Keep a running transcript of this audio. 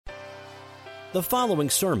The following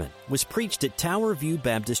sermon was preached at Tower View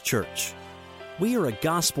Baptist Church. We are a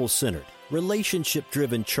gospel-centered,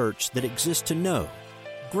 relationship-driven church that exists to know,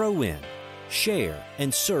 grow in, share,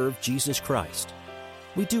 and serve Jesus Christ.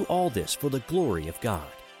 We do all this for the glory of God.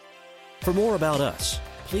 For more about us,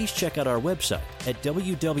 please check out our website at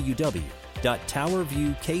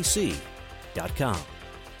www.towerviewkc.com.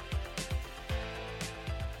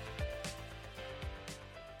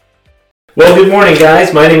 Well, good morning,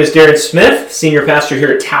 guys. My name is Darren Smith, Senior Pastor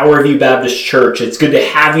here at Tower View Baptist Church. It's good to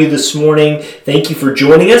have you this morning. Thank you for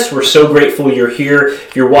joining us. We're so grateful you're here.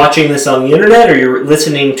 If you're watching this on the internet or you're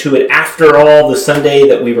listening to it after all the Sunday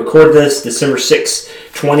that we record this, December 6th,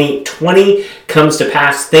 2020 comes to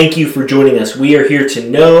pass, thank you for joining us. We are here to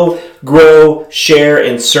know, grow, share,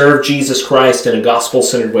 and serve Jesus Christ in a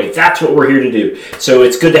gospel-centered way. That's what we're here to do. So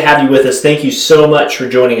it's good to have you with us. Thank you so much for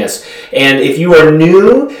joining us. And if you are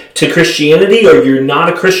new to Christianity or you're not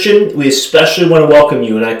a Christian, we especially want to welcome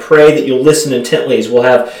you. And I pray that you'll listen intently as we'll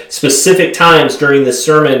have specific times during this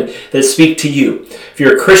sermon that speak to you. If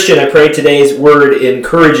you're a Christian, I pray today's word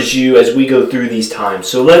encourages you as we go through these times.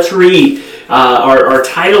 So let's read. Our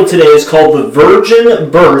title today is called The Virgin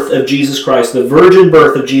Birth of Jesus Christ. The Virgin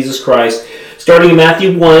Birth of Jesus Christ, starting in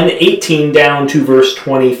Matthew 1:18 down to verse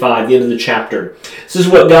 25, the end of the chapter. This is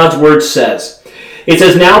what God's Word says. It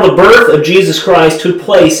says, "Now the birth of Jesus Christ took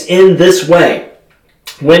place in this way.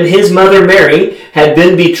 When his mother Mary had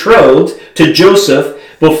been betrothed to Joseph,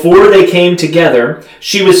 before they came together,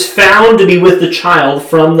 she was found to be with the child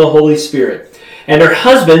from the Holy Spirit. And her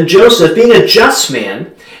husband, Joseph, being a just man,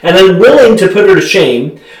 and unwilling to put her to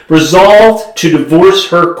shame, resolved to divorce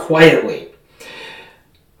her quietly.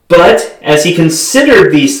 But as he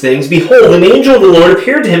considered these things, behold, an angel of the Lord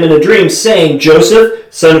appeared to him in a dream, saying, Joseph,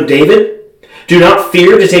 son of David, do not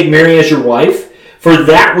fear to take Mary as your wife, for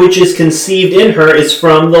that which is conceived in her is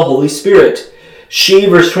from the Holy Spirit. She,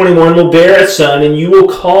 verse 21, will bear a son, and you will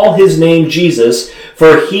call his name Jesus,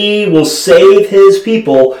 for he will save his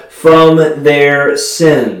people from their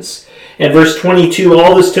sins." And verse 22,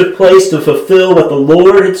 all this took place to fulfill what the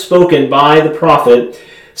Lord had spoken by the prophet,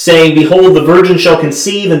 saying, Behold, the virgin shall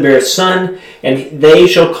conceive and bear a son, and they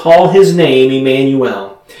shall call his name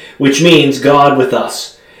Emmanuel, which means God with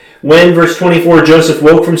us. When, verse 24, Joseph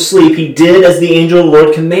woke from sleep, he did as the angel of the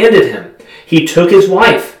Lord commanded him. He took his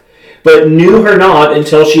wife, but knew her not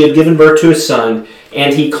until she had given birth to a son,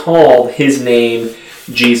 and he called his name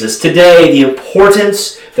Jesus. Today, the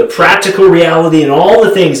importance, the practical reality, and all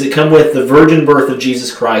the things that come with the virgin birth of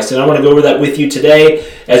Jesus Christ. And I want to go over that with you today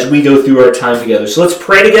as we go through our time together. So let's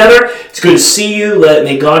pray together. It's good to see you.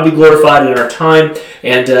 May God be glorified in our time.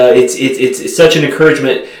 And it's such an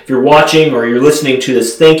encouragement. If you're watching or you're listening to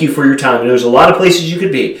this, thank you for your time. And there's a lot of places you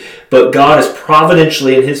could be. But God has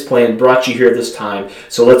providentially in his plan brought you here at this time.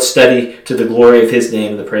 So let's study to the glory of his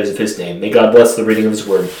name and the praise of his name. May God bless the reading of his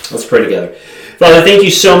word. Let's pray together. Father, thank you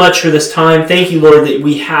so much for this time. Thank you, Lord, that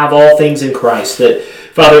we have all things in Christ. That,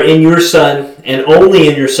 Father, in your Son, and only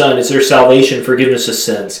in your Son, is there salvation, forgiveness of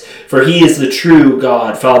sins. For he is the true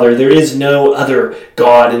God, Father. There is no other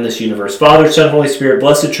God in this universe. Father, Son, Holy Spirit,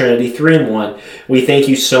 blessed Trinity, three in one. We thank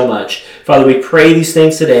you so much. Father, we pray these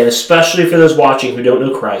things today, and especially for those watching who don't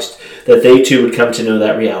know Christ, that they too would come to know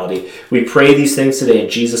that reality. We pray these things today in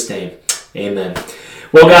Jesus' name. Amen.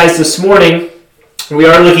 Well, guys, this morning, we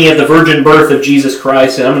are looking at the virgin birth of Jesus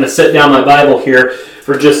Christ, and I'm going to set down my Bible here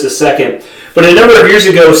for just a second. But a number of years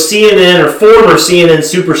ago, CNN, or former CNN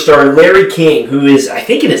superstar Larry King, who is, I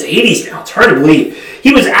think, in his 80s now, it's hard to believe,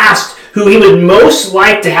 he was asked who he would most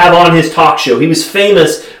like to have on his talk show. He was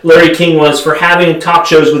famous, Larry King was, for having talk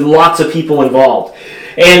shows with lots of people involved.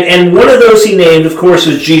 And one of those he named, of course,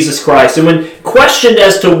 was Jesus Christ. And when questioned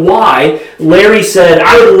as to why, Larry said,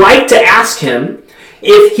 I would like to ask him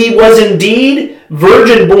if he was indeed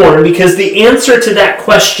virgin born, because the answer to that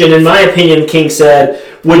question, in my opinion, King said,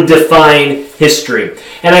 would define history.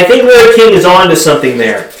 And I think Larry King is on to something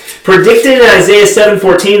there. Predicted in Isaiah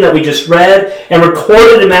 7:14 that we just read, and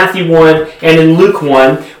recorded in Matthew 1 and in Luke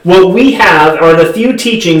 1, what we have are the few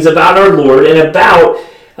teachings about our Lord and about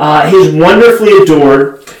his wonderfully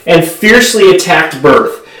adored and fiercely attacked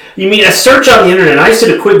birth. You mean a search on the internet, I just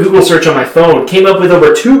did a quick Google search on my phone, came up with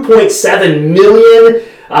over 2.7 million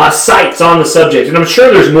sites on the subject, and I'm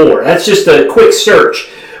sure there's more. That's just a quick search.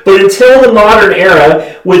 But until the modern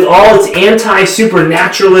era, with all its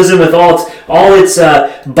anti-supernaturalism, with all its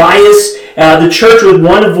bias, the church with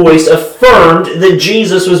one voice affirmed that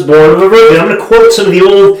Jesus was born of a virgin. I'm going to quote some of the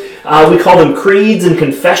old, we call them creeds and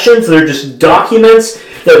confessions. They're just documents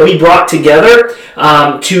that we brought together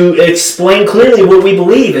to explain clearly what we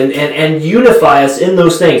believe and unify us in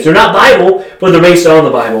those things. They're not Bible, but they're based on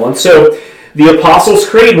the Bible. And so The Apostles'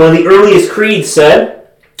 Creed, one of the earliest creeds, said,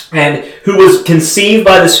 and who was conceived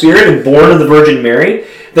by the Spirit and born of the Virgin Mary.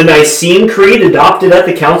 The Nicene Creed, adopted at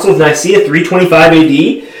the Council of Nicaea 325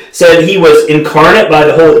 AD, said he was incarnate by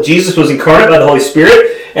Jesus was incarnate by the Holy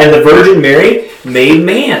Spirit, and the Virgin Mary made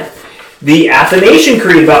man. The Athanasian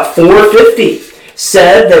Creed, about 450,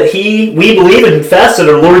 said that we believe and confess that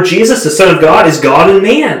our Lord Jesus, the Son of God, is God and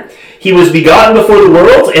man. He was begotten before the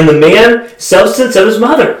world, and the man substance of his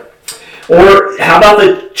mother. Or how about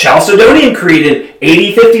the Chalcedonian Creed in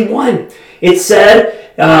AD 51? It said,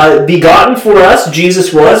 begotten for us,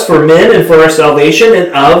 Jesus was, for men and for our salvation,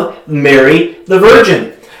 and of Mary the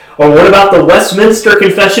Virgin. Or what about the Westminster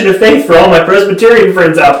Confession of Faith, for all my Presbyterian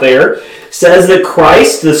friends out there, says that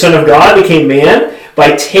Christ, the Son of God, became man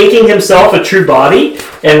by taking himself a true body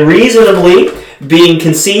and reasonably being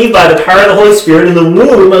conceived by the power of the Holy Spirit in the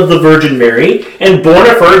womb of the Virgin Mary and born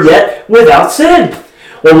of her, yet without sin.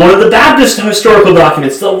 Or one of the Baptist historical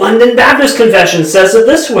documents, the London Baptist Confession, says it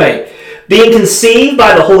this way: being conceived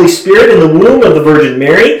by the Holy Spirit in the womb of the Virgin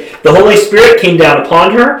Mary, the Holy Spirit came down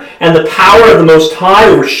upon her, and the power of the Most High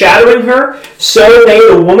overshadowing her, so made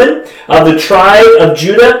a woman of the tribe of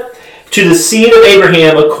Judah to the seed of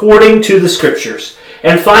Abraham according to the Scriptures.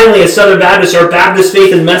 And finally, as Southern Baptists, our Baptist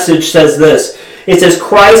Faith and Message says this. It says,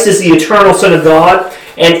 Christ is the eternal Son of God,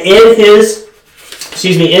 and in his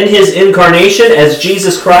incarnation as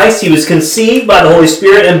Jesus Christ, he was conceived by the Holy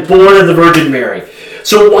Spirit and born of the Virgin Mary.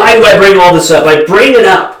 So why do I bring all this up? I bring it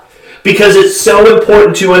up because it's so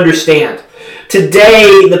important to understand.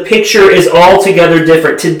 Today, the picture is altogether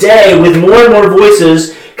different. Today, with more and more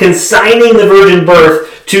voices consigning the virgin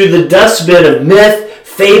birth to the dustbin of myth,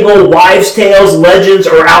 fable, wives' tales, legends,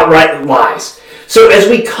 or outright lies. So as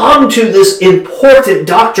we come to this important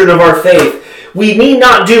doctrine of our faith, we need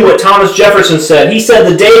not do what Thomas Jefferson said. He said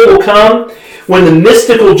the day will come when the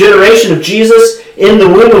mystical generation of Jesus in the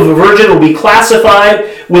womb of a virgin will be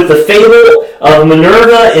classified with the fable of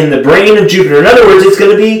Minerva in the brain of Jupiter. In other words, it's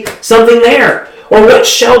going to be something there. Or what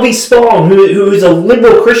Shelby Spong, who is a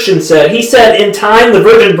liberal Christian, said. He said, in time, the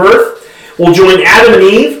virgin birth will join Adam and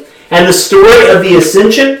Eve and the story of the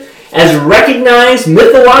ascension as recognized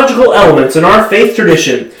mythological elements in our faith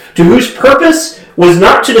tradition, to whose purpose was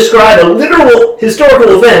not to describe a literal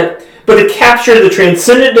historical event, but to capture the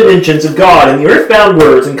transcendent dimensions of God in the earthbound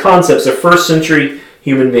words and concepts of first century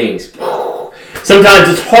human beings. Sometimes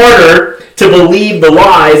it's harder to believe the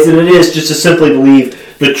lies than it is just to simply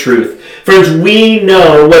believe the truth. Friends, we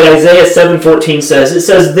know what Isaiah 7:14 says. It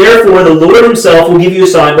says, therefore the Lord himself will give you a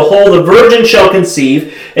sign. Behold, the virgin shall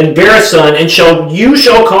conceive and bear a son, and you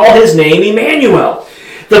shall call his name Emmanuel.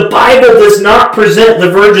 The Bible does not present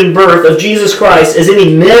the virgin birth of Jesus Christ as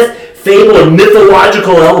any myth, fable, or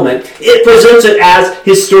mythological element. It presents it as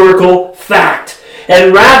historical fact.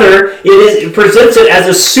 And rather, it presents it as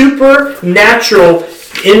a supernatural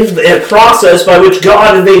process by which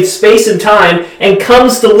God invades space and time and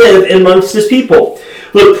comes to live amongst his people.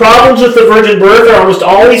 Look, problems with the virgin birth are almost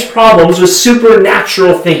always problems with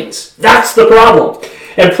supernatural things. That's the problem.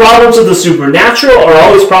 And problems with the supernatural are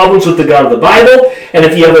always problems with the God of the Bible. And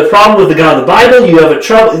if you have a problem with the God of the Bible, you have a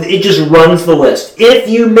trouble. It just runs the list. If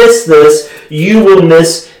you miss this, you will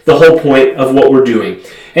miss the whole point of what we're doing.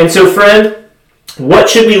 And so, friend, what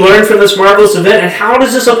should we learn from this marvelous event, and how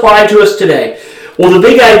does this apply to us today? Well, the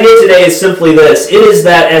big idea today is simply this. It is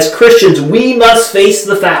that as Christians, we must face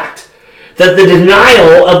the fact that the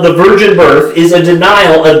denial of the virgin birth is a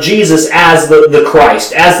denial of Jesus as the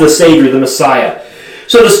Christ, as the Savior, the Messiah.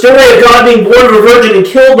 So the story of God being born of a virgin and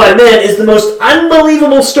killed by men is the most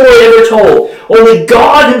unbelievable story ever told. Only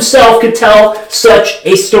God himself could tell such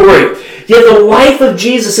a story. Yet the life of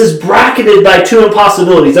Jesus is bracketed by two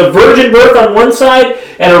impossibilities: a virgin birth on one side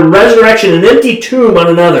and a resurrection, an empty tomb on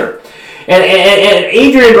another. And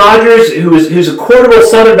Adrian Rogers, who's a quotable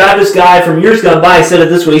Southern Baptist guy from years gone by, said it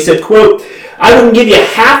this way. He said, quote, I wouldn't give you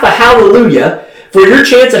half a hallelujah for your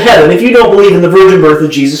chance of heaven if you don't believe in the virgin birth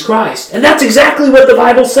of Jesus Christ. And that's exactly what the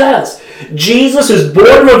Bible says. Jesus is born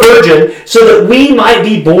of a virgin so that we might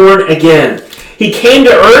be born again. He came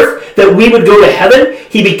to earth that we would go to heaven.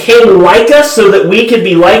 He became like us so that we could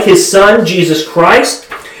be like his Son, Jesus Christ.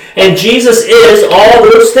 And Jesus is all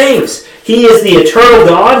those things. He is the eternal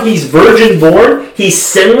God. He's virgin born. He's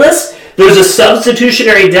sinless. There's a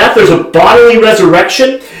substitutionary death. There's a bodily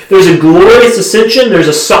resurrection. There's a glorious ascension. There's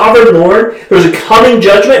a sovereign Lord. There's a coming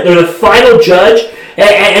judgment. There's a final judge.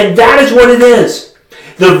 And that is what it is.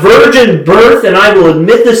 The virgin birth, and I will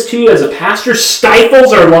admit this to you as a pastor,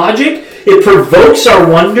 stifles our logic. It provokes our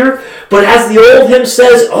wonder. But as the old hymn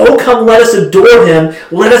says, oh, come, let us adore him.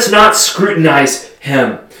 Let us not scrutinize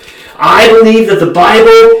him. I believe that the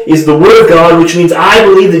Bible is the Word of God, which means I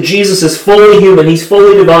believe that Jesus is fully human, he's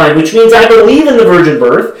fully divine, which means I believe in the virgin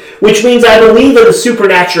birth, which means I believe in the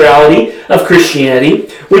supernaturality of Christianity,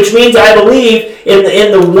 which means I believe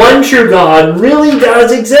in the one true God really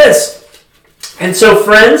does exist. And so,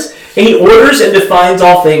 friends, he orders and defines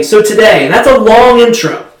all things. So today, and that's a long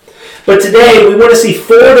intro, but today we want to see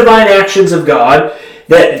 4 divine actions of God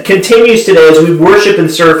that continues today as we worship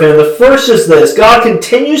and serve him. The first is this: God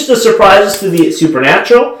continues to surprise us through the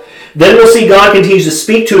supernatural. Then we'll see God continues to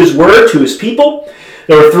speak to his word, to his people.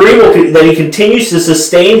 Number 3, that he continues to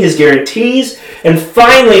sustain his guarantees. And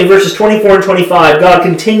finally, in verses 24 and 25, God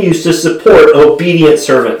continues to support obedient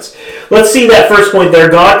servants. Let's see that first point there.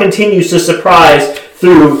 God continues to surprise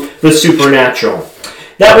through the supernatural.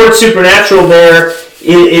 That word supernatural there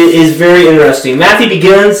is very interesting. Matthew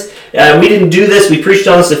begins, we didn't do this, we preached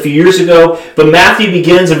on this a few years ago, but Matthew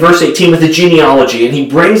begins in verse 18 with a genealogy, and he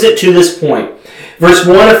brings it to this point. Verse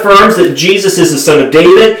 1 affirms that Jesus is the son of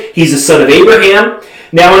David, he's the son of Abraham.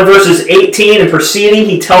 Now in verses 18 and preceding,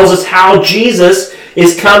 he tells us how Jesus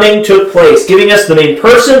is coming took place, giving us the main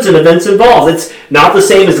persons and events involved. It's not the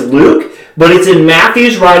same as Luke, but it's in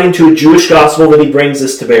Matthew's writing to a Jewish gospel that he brings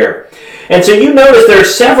this to bear. And so you notice there are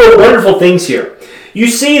several wonderful things here. You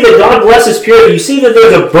see that God blesses purity. You see that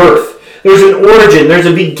there's a birth, there's an origin, there's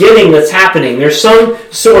a beginning that's happening. There's some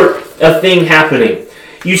sort of thing happening.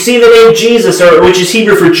 You see the name Jesus, which is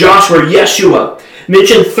Hebrew for Joshua, or Yeshua,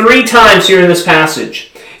 mentioned 3 times here in this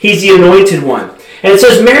passage. He's the anointed one. And it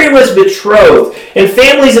says Mary was betrothed. And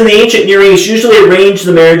families in the ancient Near East usually arranged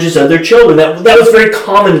the marriages of their children. That was very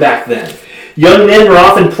common back then. Young men were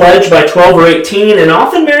often pledged by 12 or 18 and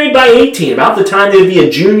often married by 18, about the time they would be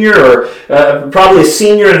a junior or probably a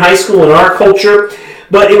senior in high school in our culture.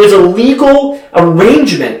 But it was a legal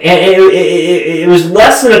arrangement, and it was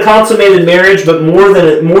less than a consummated marriage, but more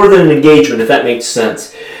than an engagement, if that makes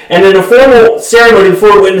sense. And in a formal ceremony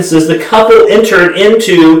before witnesses, the couple entered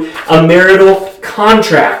into a marital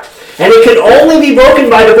contract, and it could only be broken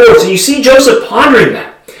by divorce. And you see Joseph pondering that.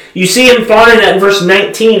 You see him pondering that in verse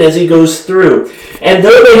 19 as he goes through. And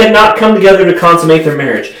though they had not come together to consummate their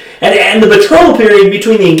marriage, and the betrothal period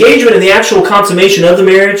between the engagement and the actual consummation of the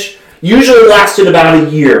marriage usually lasted about a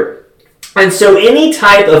year. And so any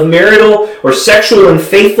type of marital or sexual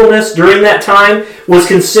unfaithfulness during that time was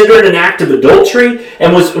considered an act of adultery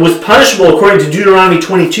and was punishable, according to Deuteronomy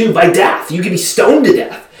 22, by death. You could be stoned to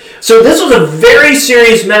death. So this was a very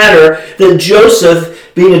serious matter that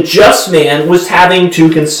Joseph, being a just man, was having to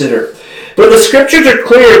consider. But the scriptures are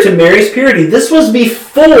clear to Mary's purity. This was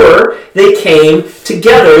before they came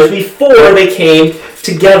together. It was before they came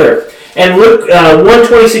together. And Luke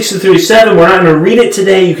 1:26-37, we're not going to read it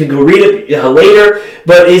today. You can go read it later,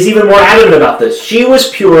 but is even more adamant about this. She was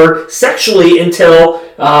pure sexually until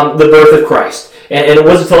the birth of Christ. And it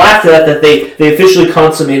wasn't until after that they officially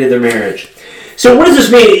consummated their marriage. So what does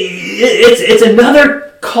this mean? It's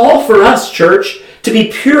another call for us, church, to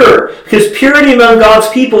be pure. Because purity among God's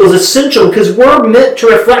people is essential because we're meant to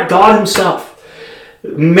reflect God himself.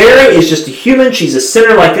 Mary is just a human. She's a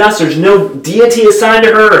sinner like us. There's no deity assigned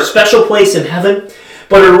to her or special place in heaven.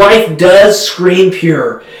 But her life does scream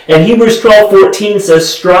pure. And Hebrews 12:14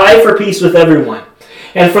 says, "Strive for peace with everyone,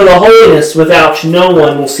 and for the holiness without no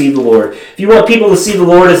one will see the Lord." If you want people to see the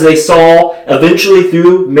Lord as they saw eventually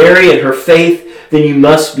through Mary and her faith, then you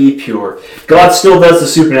must be pure. God still does the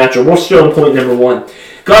supernatural. We're still on point number 1.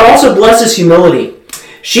 God also blesses humility.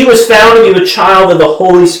 She was found to be the child of the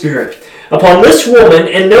Holy Spirit. Upon this woman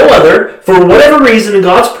and no other, for whatever reason in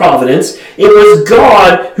God's providence, it was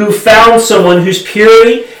God who found someone whose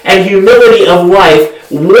purity and humility of life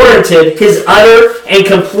warranted his utter and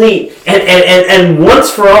complete and once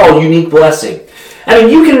for all unique blessing. I mean,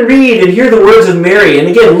 you can read and hear the words of Mary, and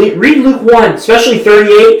again, read Luke 1, especially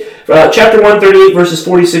 38, chapter 1, 38, verses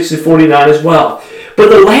 46-49 as well. But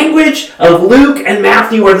the language of Luke and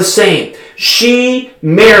Matthew are the same. She,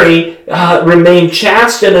 Mary, remained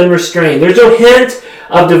chaste and unrestrained. There's no hint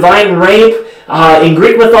of divine rape in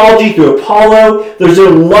Greek mythology through Apollo. There's no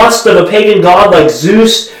lust of a pagan god like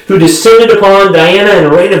Zeus, who descended upon Diana in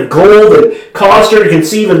a rain of gold and caused her to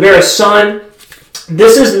conceive and bear a son.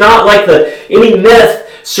 This is not like any myth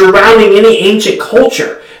surrounding any ancient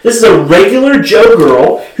culture. This is a regular Joe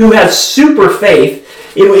girl who has super faith.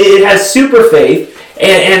 It has super faith,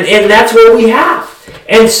 and that's what we have.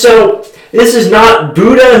 And so this is not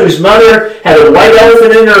Buddha, whose mother had a white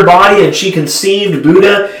elephant in her body and she conceived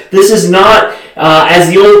Buddha. This is not, as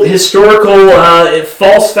the old historical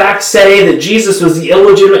false facts say, that Jesus was the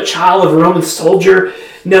illegitimate child of a Roman soldier.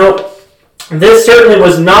 No, this certainly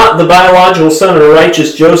was not the biological son of a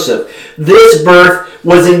righteous Joseph. This birth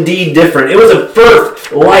was indeed different. It was a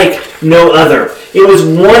birth like no other. It was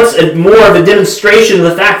once more of a demonstration of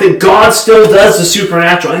the fact that God still does the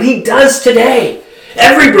supernatural, and He does today.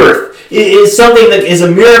 Every birth is something that is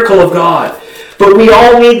a miracle of God. But we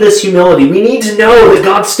all need this humility. We need to know that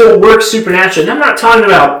God still works supernaturally. And I'm not talking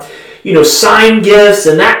about, sign gifts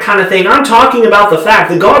and that kind of thing. I'm talking about the fact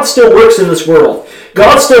that God still works in this world.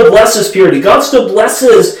 God still blesses purity. God still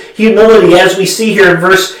blesses humility, as we see here in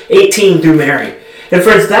verse 18 through Mary. And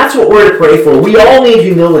friends, that's what we're to pray for. We all need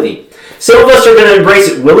humility. Some of us are going to embrace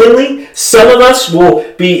it willingly. Some of us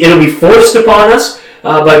it'll be forced upon us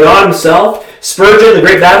by God Himself. Spurgeon, the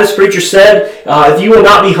great Baptist preacher, said, if you will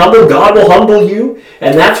not be humble, God will humble you.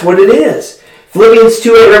 And that's what it is. Philippians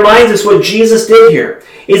 2:8 reminds us what Jesus did here,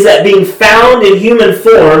 is that being found in human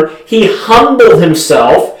form, He humbled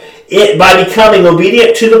Himself by becoming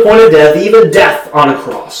obedient to the point of death, even death on a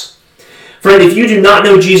cross. Friend, if you do not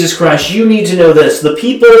know Jesus Christ, you need to know this. The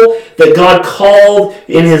people that God called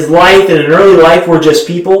in His life, in an early life, were just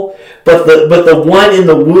people. But the one in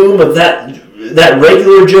the womb of that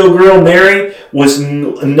regular Joe girl, Mary, was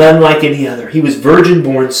none like any other. He was virgin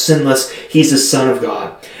born, sinless. He's the Son of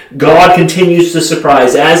God. God continues to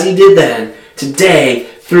surprise, as He did then, today,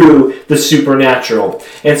 through the supernatural.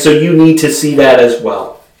 And so you need to see that as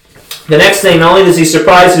well. The next thing, not only does He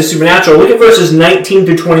surprise the supernatural, look at verses 19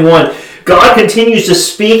 through 21. God continues to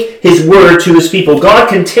speak His word to His people. God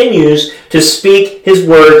continues to speak His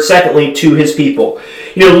word, secondly, to His people.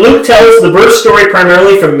 Luke tells the birth story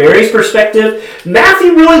primarily from Mary's perspective.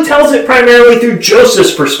 Matthew really tells it primarily through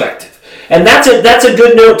Joseph's perspective. And that's a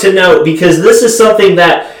good note to note, because this is something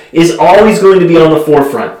that is always going to be on the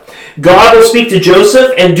forefront. God will speak to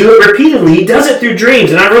Joseph and do it repeatedly. He does it through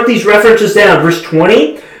dreams. And I wrote these references down. Verse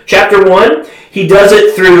 20, chapter 1. He does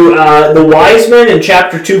it through the wise men in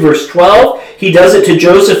chapter 2, verse 12. He does it to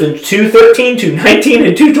Joseph in 2:13, 2:19,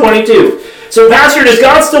 and 2:22. So, Pastor, does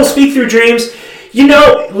God still speak through dreams?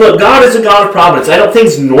 Look, God is a God of providence. I don't think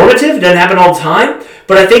it's normative. It doesn't happen all the time.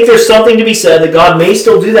 But I think there's something to be said that God may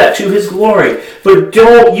still do that to His glory. But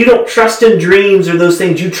you don't trust in dreams or those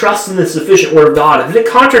things. You trust in the sufficient Word of God. And if it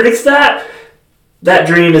contradicts that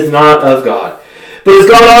dream is not of God. But as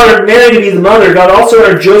God honored Mary to be the mother, God also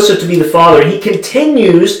honored Joseph to be the father. He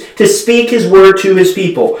continues to speak His word to His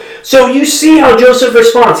people. So you see how Joseph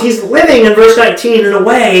responds. He's living in verse 19 in a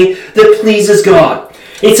way that pleases God.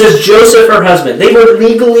 It says Joseph, her husband. They were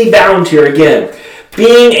legally bound here again.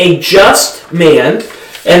 Being a just man,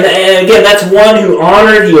 and again, that's one who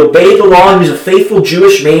honored, he obeyed the law, he was a faithful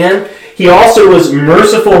Jewish man. He also was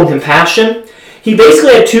merciful and compassionate. He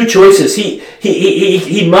basically had two choices.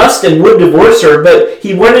 He must and would divorce her, but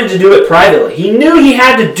he wanted to do it privately. He knew he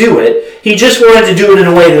had to do it. He just wanted to do it in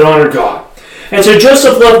a way that honored God. And so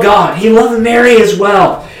Joseph loved God. He loved Mary as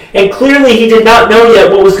well. And clearly he did not know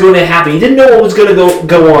yet what was going to happen. He didn't know what was going to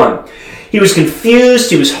go on. He was confused.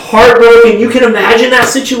 He was heartbroken. You can imagine that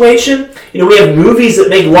situation. We have movies that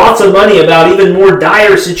make lots of money about even more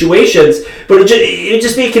dire situations, but it'd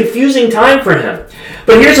just be a confusing time for him.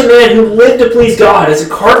 But here's a man who lived to please God as a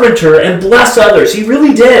carpenter and bless others. He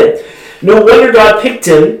really did. No wonder God picked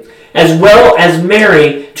him, as well as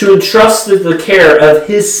Mary, to entrust the care of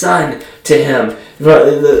His Son to him,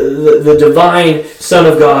 the divine Son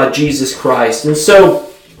of God, Jesus Christ. And so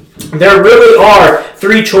there really are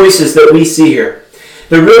three choices that we see here.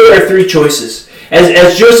 There really are three choices.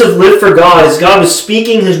 As Joseph lived for God, as God was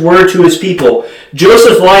speaking His word to His people,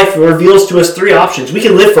 Joseph's life reveals to us three options. We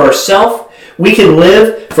can live for ourselves, we can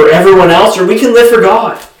live for everyone else, or we can live for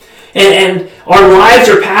God. And our lives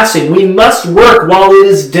are passing. We must work while it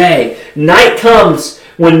is day. Night comes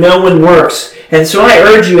when no one works. And so I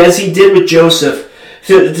urge you, as he did with Joseph,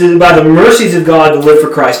 by the mercies of God, to live for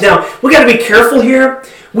Christ. Now, we got to be careful here.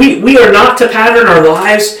 We are not to pattern our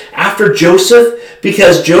lives after Joseph,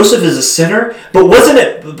 because Joseph is a sinner. But wasn't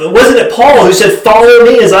it Paul who said, "Follow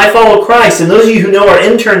me as I follow Christ"? And those of you who know our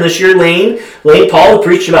intern this year, Lane Paul, who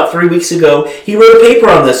preached about 3 weeks ago, he wrote a paper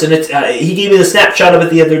on this, and he gave me the snapshot of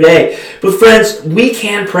it the other day. But friends, we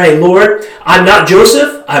can pray, Lord, I'm not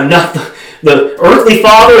Joseph. I'm not the earthly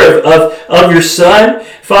father of your son,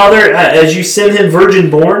 Father, as you send him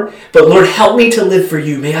virgin born. But Lord, help me to live for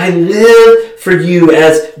you. May I live for you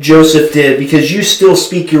as Joseph did, because you still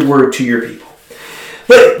speak your word to your people.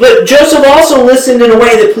 But Joseph also listened in a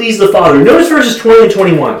way that pleased the Father. Notice verses 20 and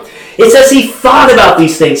 21. It says he thought about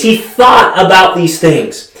these things. He thought about these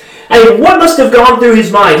things. I mean, what must have gone through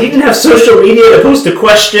his mind? He didn't have social media to post a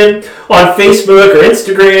question on Facebook or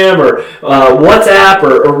Instagram or WhatsApp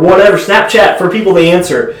or whatever, Snapchat, for people to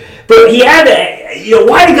answer. But he had to,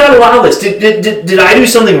 why did God allow this? Did I do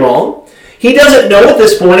something wrong? He doesn't know at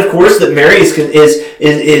this point, of course, that Mary is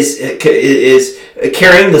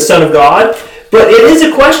carrying the Son of God, but it is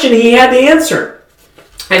a question he had to answer.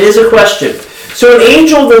 It is a question. So an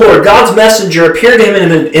angel of the Lord, God's messenger, appeared to him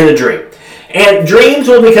in a dream. And dreams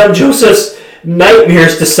will become Joseph's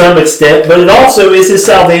nightmares to some extent, but it also is his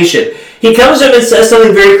salvation. He comes to him and says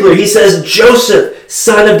something very clear. He says, Joseph,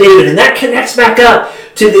 son of David. And that connects back up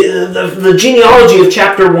to the genealogy of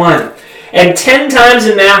chapter 1. And 10 times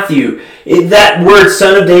in Matthew, that word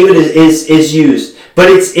son of David is used. But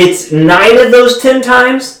it's 9 of those 10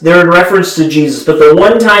 times, they're in reference to Jesus. But the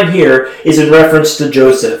one time here is in reference to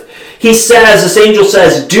Joseph. He says, this angel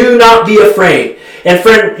says, do not be afraid. And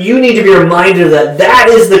friend, you need to be reminded that that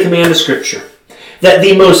is the command of Scripture. That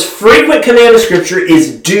the most frequent command of Scripture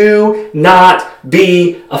is do not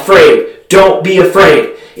be afraid. Don't be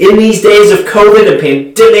afraid. In these days of COVID and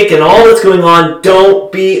pandemic and all that's going on,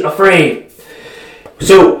 don't be afraid.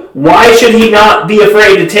 So why should he not be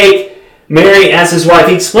afraid to take Mary as his wife?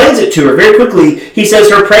 He explains it to her very quickly. He says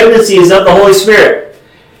her pregnancy is of the Holy Spirit.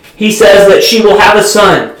 He says that she will have a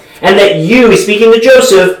son, and that you, speaking to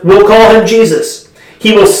Joseph, will call him Jesus.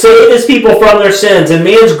 He will save his people from their sins. And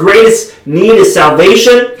man's greatest need is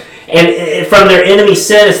salvation. And from their enemy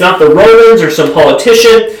sin, it's not the Romans or some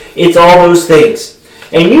politician. It's all those things.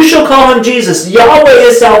 And you shall call him Jesus. Yahweh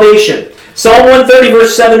is salvation. Psalm 130,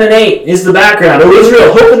 verse 7 and 8 is the background. O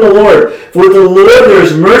Israel, hope in the Lord. For with the Lord there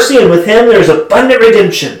is mercy, and with him there is abundant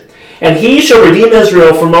redemption. And he shall redeem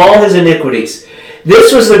Israel from all his iniquities.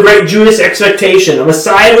 This was the great Jewish expectation. A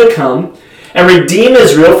Messiah would come and redeem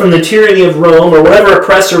Israel from the tyranny of Rome or whatever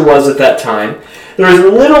oppressor was at that time. There was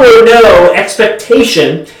little or no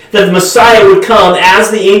expectation that the Messiah would come,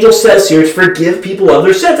 as the angel says here, to forgive people of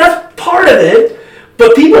their sins. That's part of it,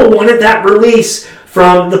 but people wanted that release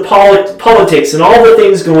from the politics and all the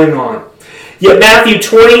things going on. Yet Matthew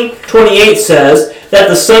 20:28 says that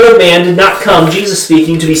the Son of Man did not come, Jesus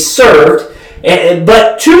speaking, to be served,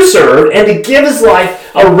 but to serve and to give his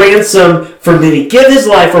life a ransom for many. Give his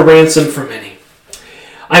life a ransom for many.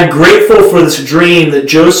 I'm grateful for this dream that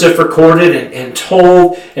Joseph recorded and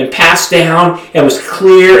told and passed down and was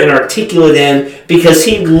clear and articulate in, because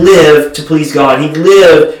he lived to please God. He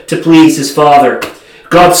lived to please his Father.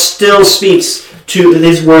 God still speaks to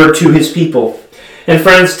his word to his people. And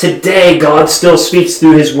friends, today God still speaks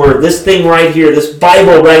through his word. This thing right here, this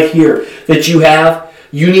Bible right here that you have,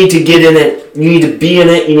 you need to get in it. You need to be in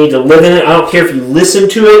it. You need to live in it. I don't care if you listen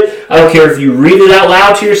to it. I don't care if you read it out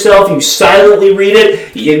loud to yourself. You silently read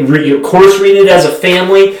it. You of course read it as a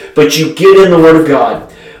family, but you get in the Word of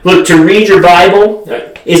God. Look, to read your Bible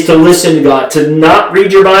is to listen to God. To not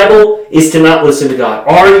read your Bible is to not listen to God.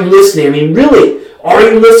 Are you listening? I mean, really, are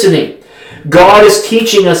you listening? God is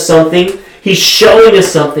teaching us something. He's showing us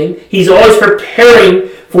something. He's always preparing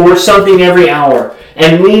for something every hour.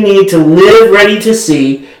 And we need to live ready to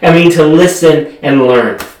see, and we need to listen and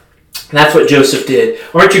learn. That's what Joseph did.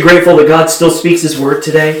 Aren't you grateful that God still speaks his word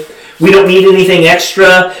today? We don't need anything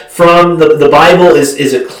extra from the Bible.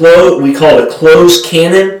 Is a we call it a closed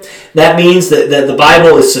canon. That means that the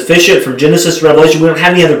Bible is sufficient from Genesis to Revelation. We don't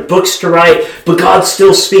have any other books to write, but God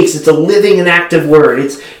still speaks. It's a living and active word.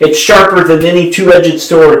 It's sharper than any two-edged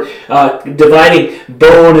sword, dividing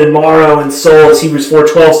bone and marrow and soul, as Hebrews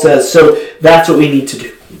 4:12 says. So that's what we need to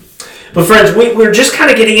do. But friends, we're just kind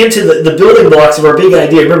of getting into the building blocks of our big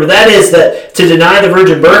idea. Remember, that is that to deny the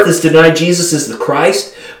virgin birth is to deny Jesus as the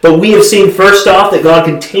Christ. But we have seen, first off, that God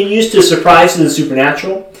continues to surprise through the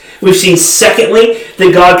supernatural. We've seen, secondly,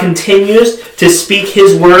 that God continues to speak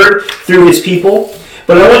his word through his people.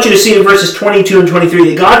 But I want you to see in verses 22 and 23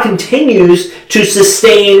 that God continues to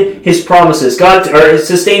sustain his promises.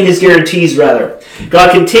 Sustain his guarantees, rather.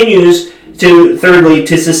 God continues to, thirdly,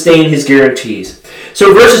 to sustain his guarantees.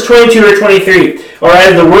 So verses 22 or 23 are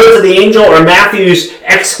either the words of the angel or Matthew's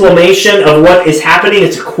exclamation of what is happening.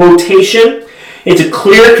 It's a quotation. It's a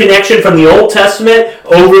clear connection from the Old Testament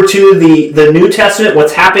over to the New Testament,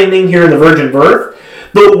 what's happening here in the virgin birth.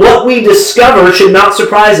 But what we discover should not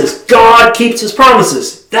surprise us. God keeps his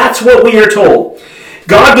promises. That's what we are told.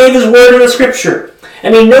 God gave his word in the Scripture. I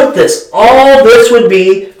mean, note this. All this would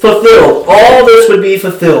be fulfilled. All this would be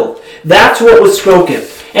fulfilled. That's what was spoken.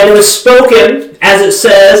 And it was spoken, as it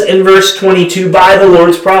says in verse 22, by the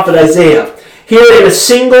Lord's prophet Isaiah. Here in a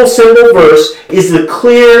single verse is the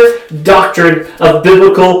clear doctrine of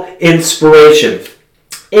biblical inspiration.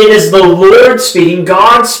 It is the Lord speaking,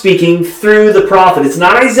 God speaking through the prophet. It's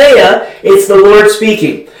not Isaiah, it's the Lord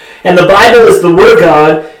speaking. And the Bible is the Word of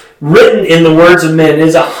God written in the words of men. It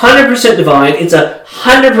is 100% divine, it's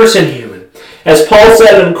 100% human. As Paul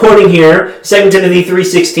said, I'm quoting here, 2 Timothy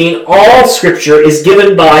 3:16, all Scripture is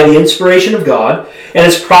given by the inspiration of God and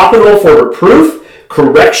is profitable for reproof,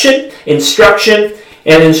 correction, instruction,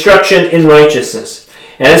 and instruction in righteousness.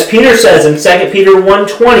 And as Peter says in 2 Peter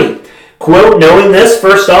 1:20, quote, knowing this,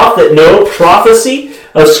 first off, that no prophecy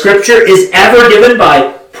of Scripture is ever given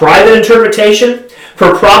by private interpretation,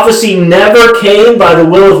 for prophecy never came by the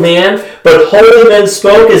will of man, but holy men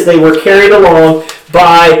spoke as they were carried along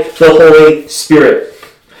by the Holy Spirit.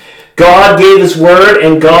 God gave His word,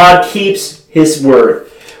 and God keeps His word.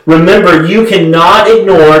 Remember, you cannot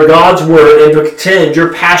ignore God's word and pretend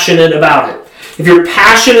you're passionate about it. If you're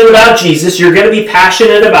passionate about Jesus, you're going to be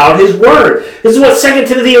passionate about His word. This is what 2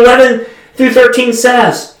 Timothy 11 through 13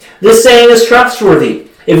 says. This saying is trustworthy.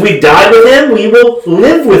 If we die with Him, we will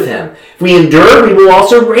live with Him. If we endure, we will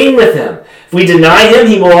also reign with Him. If we deny Him,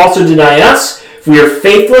 He will also deny us. If we are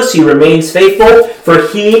faithless, He remains faithful, for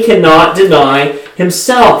He cannot deny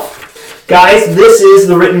Himself. Guys, this is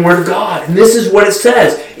the written word of God, and this is what it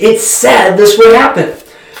says. It said this would happen.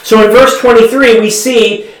 So in verse 23, we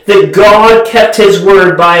see that God kept His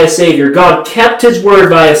word by a Savior. God kept His word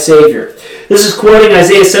by a Savior. This is quoting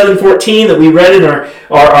Isaiah 7:14 that we read in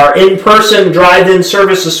our in-person drive-in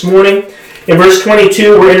service this morning. In verse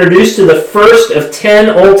 22, we're introduced to the first of 10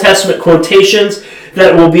 Old Testament quotations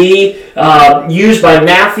that will be used by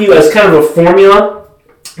Matthew as kind of a formula.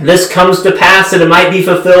 This comes to pass and it might be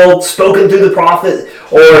fulfilled, spoken through the prophet,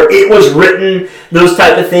 or it was written, those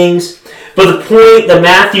type of things. But the point that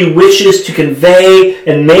Matthew wishes to convey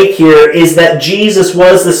and make here is that Jesus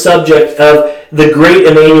was the subject of the great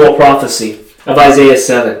Emmanuel prophecy of Isaiah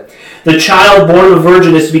 7. The child born of a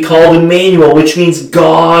virgin is to be called Emmanuel, which means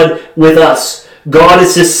God with us. God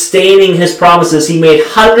is sustaining His promises He made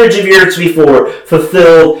hundreds of years before,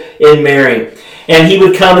 fulfilled in Mary. And He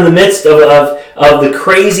would come in the midst of the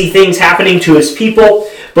crazy things happening to His people,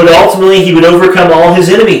 but ultimately He would overcome all His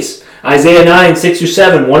enemies. Isaiah 9, 6 through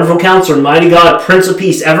 7, wonderful counselor, mighty God, Prince of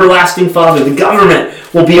Peace, everlasting Father. The government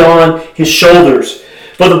will be on His shoulders.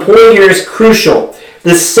 But the point here is crucial.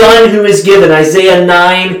 The Son who is given, Isaiah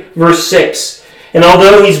 9, verse 6. And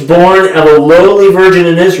although He's born of a lowly virgin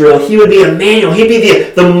in Israel, He would be Emmanuel. He'd be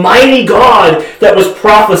the mighty God that was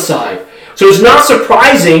prophesied. So it's not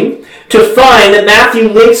surprising to find that Matthew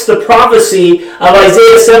links the prophecy of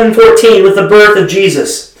Isaiah 7:14 with the birth of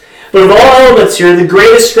Jesus. But of all elements here, the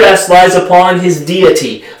greatest stress lies upon His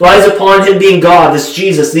deity, lies upon Him being God, this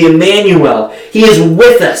Jesus, the Emmanuel. He is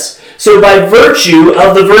with us. So by virtue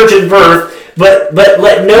of the virgin birth, but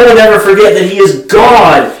let no one ever forget that He is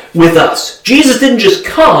God with us. Jesus didn't just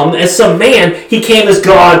come as some man, He came as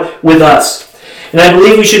God with us. And I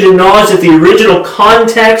believe we should acknowledge that the original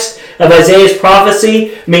context of Isaiah's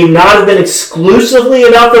prophecy may not have been exclusively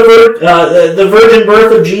about the virgin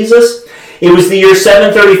birth of Jesus. It was the year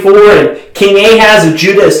 734, and King Ahaz of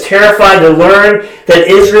Judah is terrified to learn that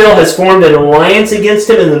Israel has formed an alliance against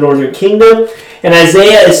him in the northern kingdom, and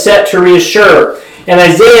Isaiah is set to reassure. And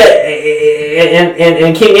Isaiah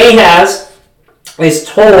and King Ahaz is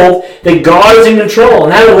told that God is in control,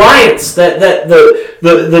 and that alliance that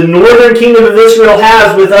the northern kingdom of Israel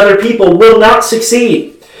has with other people will not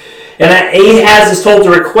succeed. And Ahaz is told to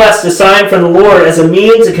request a sign from the Lord as a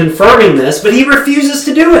means of confirming this, but he refuses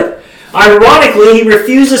to do it. Ironically, he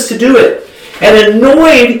refuses to do it. And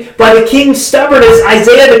annoyed by the king's stubbornness,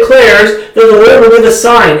 Isaiah declares that the Lord will give a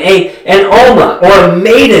sign. An Alma, or a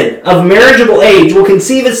maiden of marriageable age, will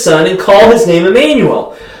conceive a son and call his name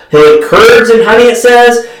Emmanuel. He'll eat curds and honey, it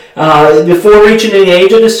says, before reaching the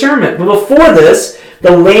age of discernment. But before this,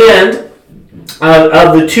 the land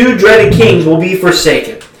of the two dreaded kings will be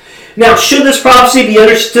forsaken. Now, should this prophecy be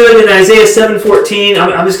understood in Isaiah 7:14?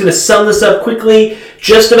 I'm just going to sum this up quickly.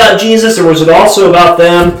 Just about Jesus, or was it also about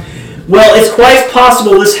them? Well, it's quite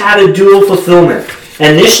possible this had a dual fulfillment.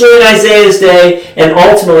 Initially in Isaiah's day, and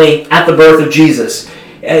ultimately at the birth of Jesus.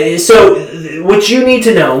 So, what you need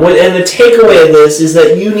to know, and the takeaway of this is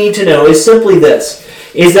that you need to know is simply this,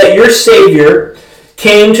 is that your Savior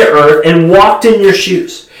came to earth and walked in your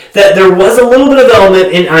shoes. That there was a little bit of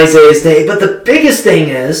element in Isaiah's day, but the biggest thing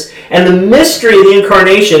is, and the mystery of the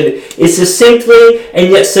incarnation is succinctly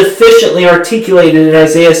and yet sufficiently articulated in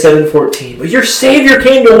Isaiah 7:14. But your Savior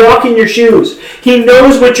came to walk in your shoes. He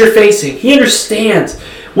knows what you're facing. He understands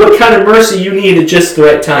what kind of mercy you need at just the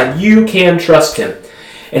right time. You can trust Him.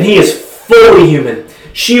 And He is fully human.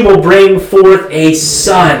 She will bring forth a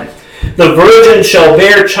son. The virgin shall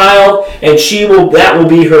bear child, and that will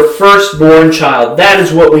be her firstborn child. That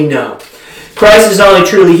is what we know. Christ is not only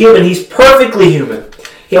truly human, He's perfectly human.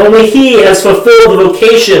 Only He has fulfilled the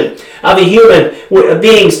vocation of a human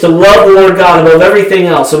beings to love the Lord God above everything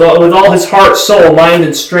else, with all his heart, soul, mind,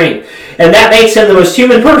 and strength. And that makes him the most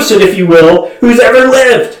human person, if you will, who's ever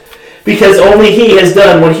lived. Because only he has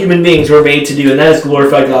done what human beings were made to do, and that is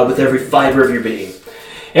glorify God with every fiber of your being.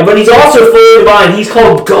 But he's also fully divine. He's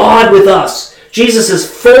called God with us. Jesus is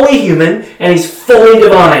fully human, and he's fully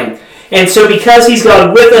divine. And so because he's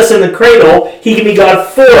God with us in the cradle, he can be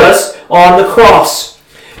God for us on the cross.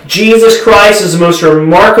 Jesus Christ is the most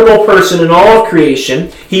remarkable person in all of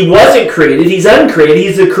creation. He wasn't created. He's uncreated.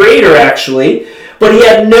 He's the creator, actually. But he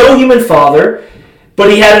had no human father, but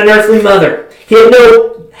he had an earthly mother. He had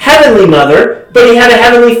no heavenly mother, but he had a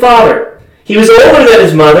heavenly father. He was older than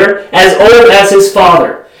his mother, as old as his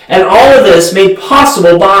father. And all of this made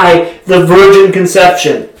possible by the virgin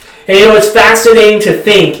conception. And it's fascinating to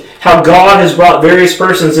think how God has brought various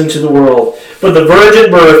persons into the world. But the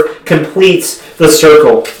virgin birth completes the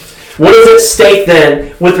circle. What is at stake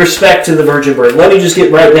then with respect to the virgin birth? Let me just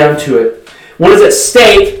get right down to it. What is at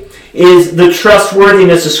stake is the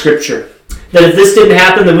trustworthiness of Scripture. That if this didn't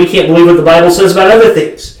happen, then we can't believe what the Bible says about other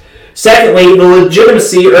things. Secondly, the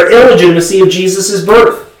legitimacy or illegitimacy of Jesus'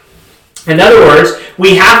 birth. In other words,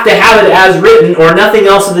 we have to have it as written, or nothing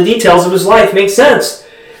else in the details of his life makes sense.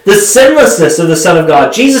 The sinlessness of the Son of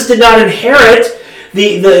God. Jesus did not inherit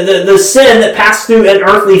the sin that passed through an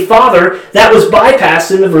earthly father that was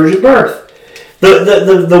bypassed in the virgin birth.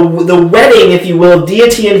 The wedding, if you will, of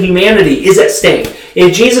deity and humanity is at stake.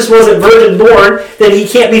 If Jesus wasn't virgin born, then he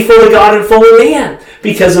can't be fully God and fully man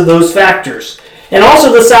because of those factors. And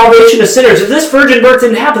also the salvation of sinners. If this virgin birth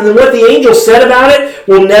didn't happen, then what the angels said about it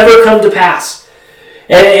will never come to pass.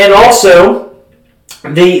 And also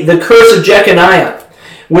the curse of Jeconiah,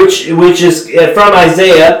 which is from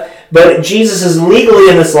Isaiah, but Jesus is legally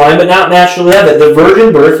in this line, but not naturally of it. The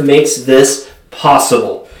virgin birth makes this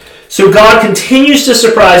possible. So God continues to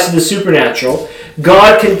surprise to the supernatural.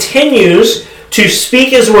 God continues to speak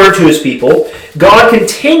his word to his people. God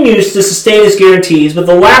continues to sustain his guarantees. But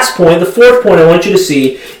the last point, the fourth point I want you to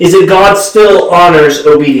see, is that God still honors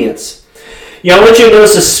obedience. I want you to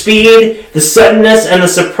notice the speed, the suddenness, and the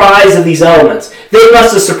surprise of these elements. They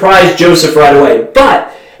must have surprised Joseph right away.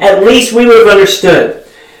 But at least we would have understood.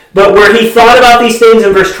 But where he thought about these things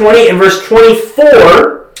in verse 20 and verse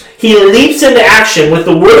 24, he leaps into action with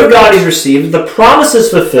the word of God he's received, the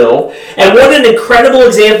promises fulfilled, and what an incredible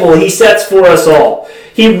example he sets for us all.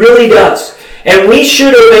 He really does. And we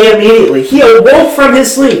should obey immediately. He awoke from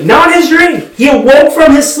his sleep, not his dream. He awoke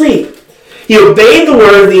from his sleep. He obeyed the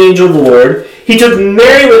word of the angel of the Lord. He took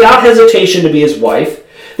Mary without hesitation to be his wife.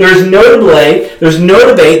 There is no delay. There's no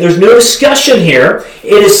debate. There's no discussion here.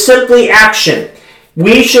 It is simply action.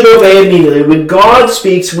 We should obey immediately. When God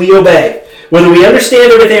speaks, we obey. Whether we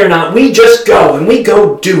understand everything or not, we just go, and we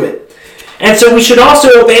go do it. And so we should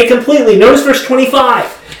also obey completely. Notice verse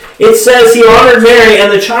 25. It says he honored Mary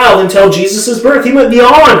and the child until Jesus' birth. He went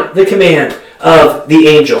beyond the command of the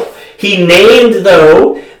angel. He named,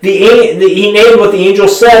 he named what the angel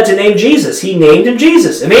said to name Jesus. He named him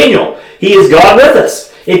Jesus, Emmanuel. He is God with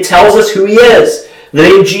us. It tells us who he is. The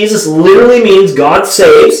name Jesus literally means God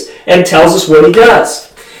saves and tells us what he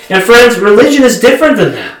does. And friends, religion is different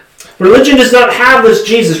than that. Religion does not have this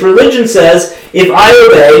Jesus. Religion says, if I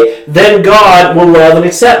obey, then God will love and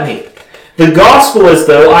accept me. The gospel is,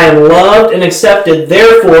 though, I am loved and accepted,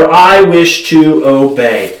 therefore I wish to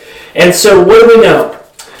obey. And so what do we know?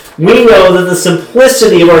 We know that the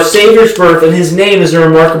simplicity of our Savior's birth and his name is a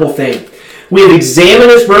remarkable thing. We have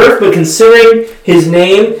examined his birth, but considering his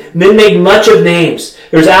name, men make much of names.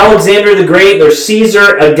 There's Alexander the Great, there's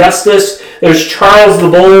Caesar, Augustus, there's Charles the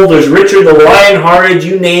Bold, there's Richard the Lion-Hearted,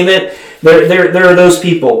 you name it. There are those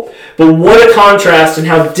people. But what a contrast and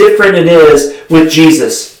how different it is with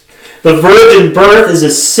Jesus. The virgin birth is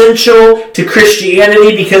essential to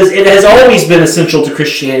Christianity because it has always been essential to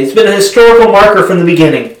Christianity. It's been a historical marker from the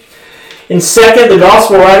beginning. And second, the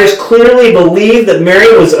gospel writers clearly believe that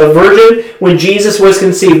Mary was a virgin when Jesus was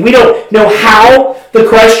conceived. We don't know how the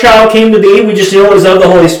Christ child came to be. We just know it was of the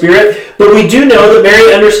Holy Spirit. But we do know that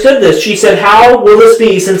Mary understood this. She said, how will this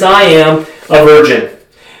be since I am a virgin?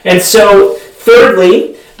 And so,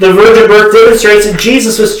 thirdly, the virgin birth demonstrates that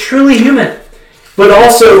Jesus was truly human, but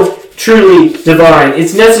also truly divine.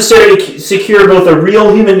 It's necessary to secure both a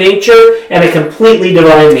real human nature and a completely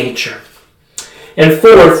divine nature. And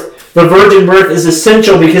fourth, the virgin birth is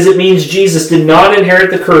essential because it means Jesus did not inherit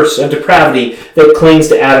the curse of depravity that clings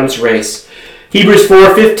to Adam's race. Hebrews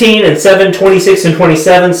 4:15 and 7:26 and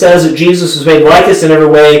 27 says that Jesus was made like us in every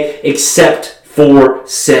way except for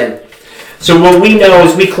sin. So what we know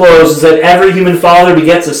as we close is that every human father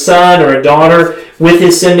begets a son or a daughter with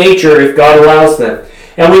his sin nature if God allows them.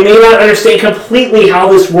 And we may not understand completely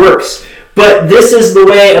how this works, but this is the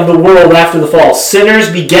way of the world after the fall.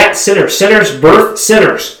 Sinners beget sinners. Sinners birth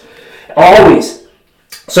sinners. Always.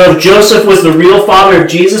 So if Joseph was the real father of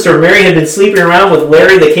Jesus, or Mary had been sleeping around with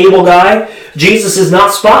Larry the cable guy, Jesus is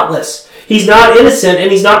not spotless. He's not innocent,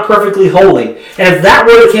 and he's not perfectly holy. And if that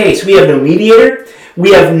were the case, we have no mediator,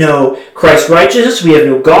 we have no Christ righteousness, we have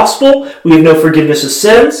no gospel, we have no forgiveness of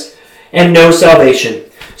sins, and no salvation.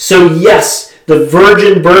 So yes, the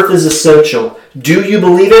virgin birth is essential. Do you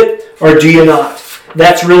believe it, or do you not?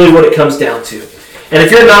 That's really what it comes down to. And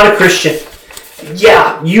if you're not a Christian,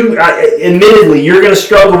 admittedly, you're going to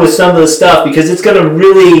struggle with some of the stuff because it's going to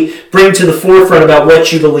really bring to the forefront about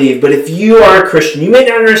what you believe. But if you are a Christian, you may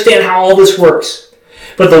not understand how all this works.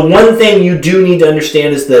 But the one thing you do need to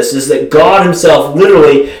understand is this, is that God himself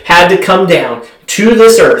literally had to come down to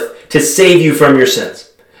this earth to save you from your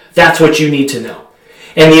sins. That's what you need to know.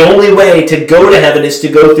 And the only way to go to heaven is to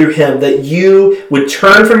go through him, that you would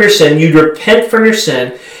turn from your sin, you'd repent from your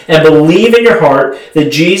sin, and believe in your heart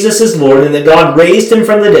that Jesus is Lord and that God raised him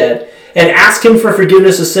from the dead, and ask him for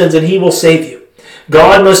forgiveness of sins, and he will save you.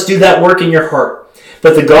 God must do that work in your heart.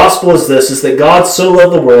 But the gospel is this, is that God so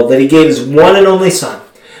loved the world that he gave his one and only Son,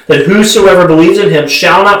 that whosoever believes in him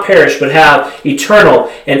shall not perish but have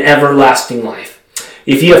eternal and everlasting life.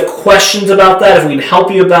 If you have questions about that, if we can help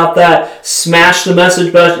you about that, smash the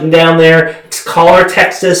message button down there. Call or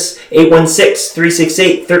text us,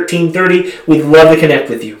 816-368-1330. We'd love to connect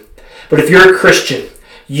with you. But if you're a Christian,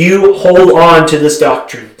 you hold on to this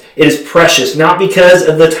doctrine. It is precious, not because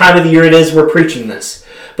of the time of the year it is we're preaching this,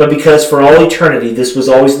 but because for all eternity, this was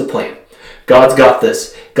always the plan. God's got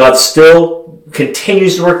this. God still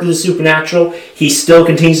continues to work through the supernatural. He still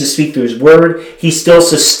continues to speak through his word. He still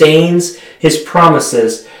sustains his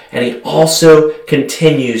promises. And he also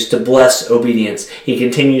continues to bless obedience. He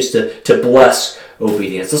continues to bless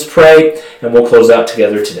obedience. Let's pray, and we'll close out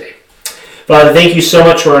together today. Father, thank you so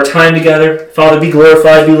much for our time together. Father, be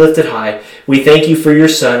glorified, be lifted high. We thank you for your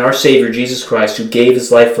Son, our Savior, Jesus Christ, who gave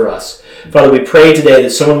his life for us. Father, we pray today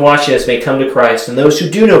that someone watching us may come to Christ, and those who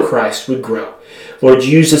do know Christ would grow. Lord,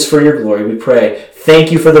 use us for your glory, we pray.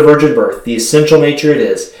 Thank you for the virgin birth, the essential nature it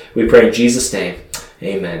is. We pray in Jesus' name.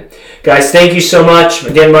 Amen. Guys, thank you so much.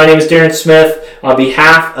 Again, my name is Darren Smith. On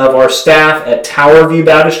behalf of our staff at Tower View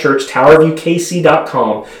Baptist Church,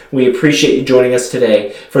 towerviewkc.com, we appreciate you joining us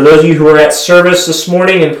today. For those of you who are at service this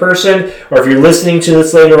morning in person, or if you're listening to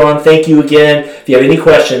this later on, thank you again. If you have any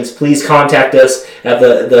questions, please contact us at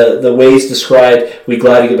the ways described. We'd be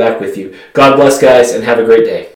glad to get back with you. God bless, guys, and have a great day.